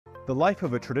The life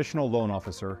of a traditional loan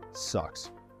officer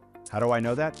sucks. How do I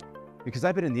know that? Because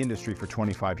I've been in the industry for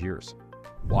 25 years.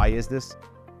 Why is this?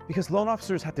 Because loan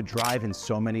officers have to drive in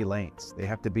so many lanes. They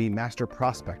have to be master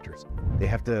prospectors. They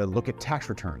have to look at tax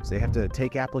returns. They have to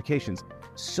take applications.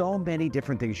 So many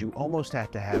different things. You almost have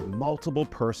to have multiple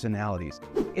personalities.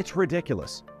 It's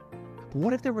ridiculous. But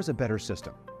what if there was a better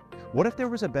system? What if there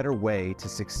was a better way to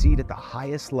succeed at the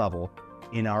highest level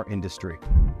in our industry?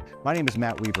 My name is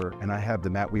Matt Weaver, and I have the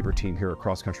Matt Weaver team here at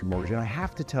CrossCountry Mortgage. And I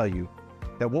have to tell you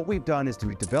that what we've done is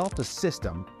we've developed a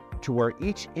system to where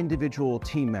each individual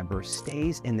team member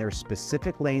stays in their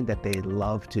specific lane that they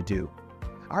love to do.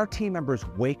 Our team members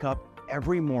wake up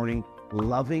every morning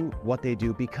loving what they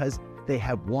do because they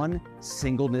have one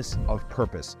singleness of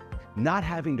purpose, not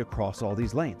having to cross all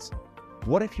these lanes.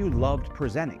 What if you loved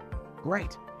presenting?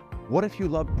 Great. What if you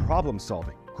loved problem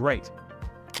solving? Great.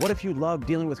 What if you love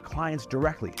dealing with clients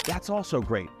directly? That's also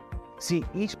great. See,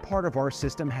 each part of our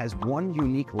system has one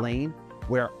unique lane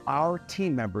where our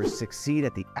team members succeed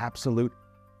at the absolute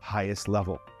highest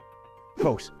level.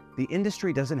 Folks, the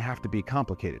industry doesn't have to be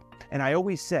complicated. And I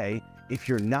always say, if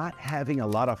you're not having a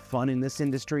lot of fun in this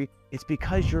industry, it's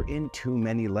because you're in too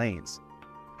many lanes.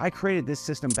 I created this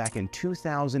system back in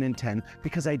 2010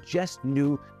 because I just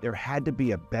knew there had to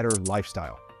be a better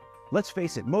lifestyle. Let's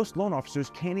face it, most loan officers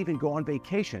can't even go on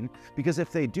vacation because if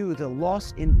they do, the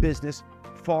loss in business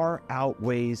far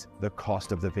outweighs the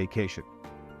cost of the vacation.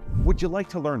 Would you like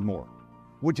to learn more?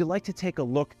 Would you like to take a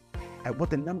look at what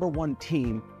the #1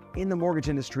 team in the mortgage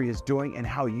industry is doing and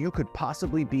how you could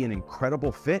possibly be an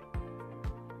incredible fit?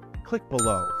 Click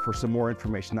below for some more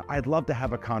information. I'd love to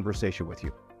have a conversation with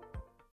you.